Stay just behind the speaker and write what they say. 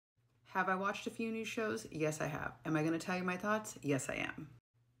Have I watched a few new shows? Yes, I have. Am I going to tell you my thoughts? Yes, I am.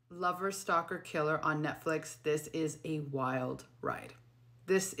 Lover, Stalker, Killer on Netflix. This is a wild ride.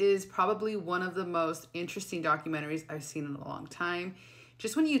 This is probably one of the most interesting documentaries I've seen in a long time.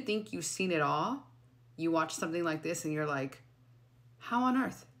 Just when you think you've seen it all, you watch something like this and you're like, how on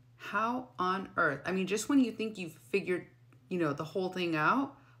earth? How on earth? I mean, just when you think you've figured, the whole thing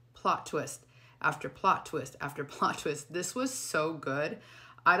out, plot twist after plot twist after plot twist. This was so good.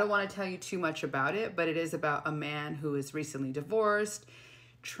 I don't want to tell you too much about it, but it is about a man who is recently divorced,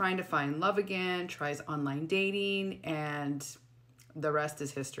 trying to find love again, tries online dating, and the rest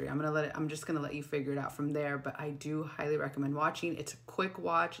is history. I'm just gonna let you figure it out from there, but I do highly recommend watching. It's a quick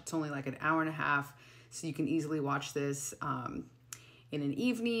watch. It's only like an hour and a half, so you can easily watch this in an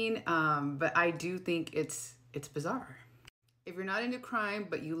evening. But I do think it's bizarre. If you're not into crime,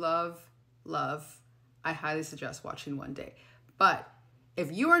 but you love, I highly suggest watching One Day. But if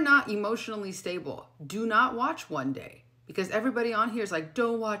you are not emotionally stable, do not watch One Day, because everybody on here is like,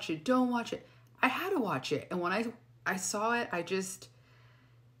 don't watch it, don't watch it. I had to watch it. And when I saw it,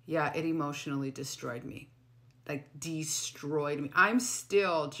 it emotionally destroyed me. Like, destroyed me. I'm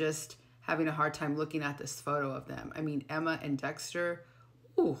still just having a hard time looking at this photo of them. I mean, Emma and Dexter,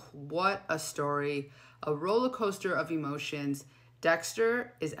 ooh, what a story. A roller coaster of emotions.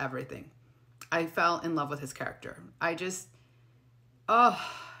 Dexter is everything. I fell in love with his character.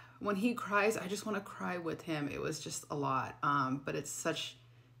 When he cries, I just want to cry with him. It was just a lot. But it's such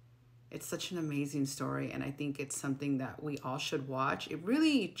an amazing story, and I think it's something that we all should watch. It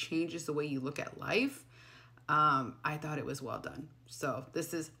really changes the way you look at life. I thought it was well done. So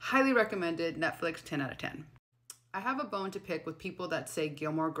this is highly recommended. Netflix, 10 out of 10. I have a bone to pick with people that say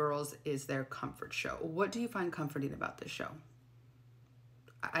Gilmore Girls is their comfort show. What do you find comforting about this show?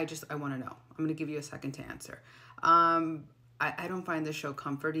 I want to know. I'm going to give you a second to answer. I don't find this show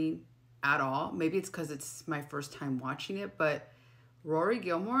comforting at all. Maybe it's because it's my first time watching it, but Rory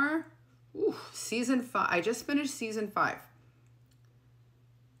Gilmore, season 5. I just finished season 5.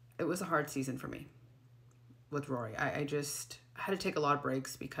 It was a hard season for me with Rory. I had to take a lot of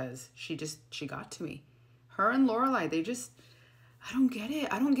breaks because she got to me. Her and Lorelai, I don't get it.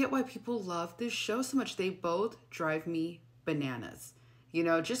 I don't get why people love this show so much. They both drive me bananas.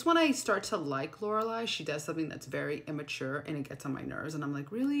 Just when I start to like Lorelai, she does something that's very immature and it gets on my nerves. And I'm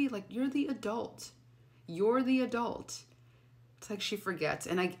like, really? Like, you're the adult. You're the adult. It's like she forgets.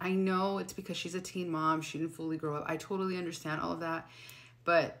 And I know it's because she's a teen mom. She didn't fully grow up. I totally understand all of that.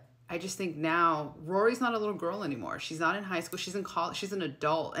 But I just think now Rory's not a little girl anymore. She's not in high school. She's in college. She's an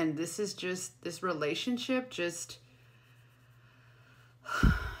adult. And this relationship it's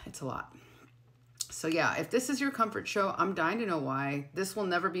a lot. So yeah, if this is your comfort show, I'm dying to know why. This will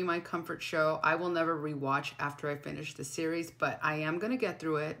never be my comfort show. I will never rewatch after I finish the series, but I am going to get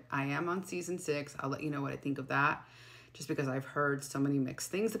through it. I am on season 6. I'll let you know what I think of that, just because I've heard so many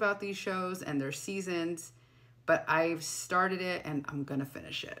mixed things about these shows and their seasons, but I've started it and I'm going to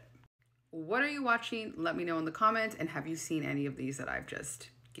finish it. What are you watching? Let me know in the comments. And have you seen any of these that I've just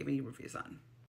given you reviews on?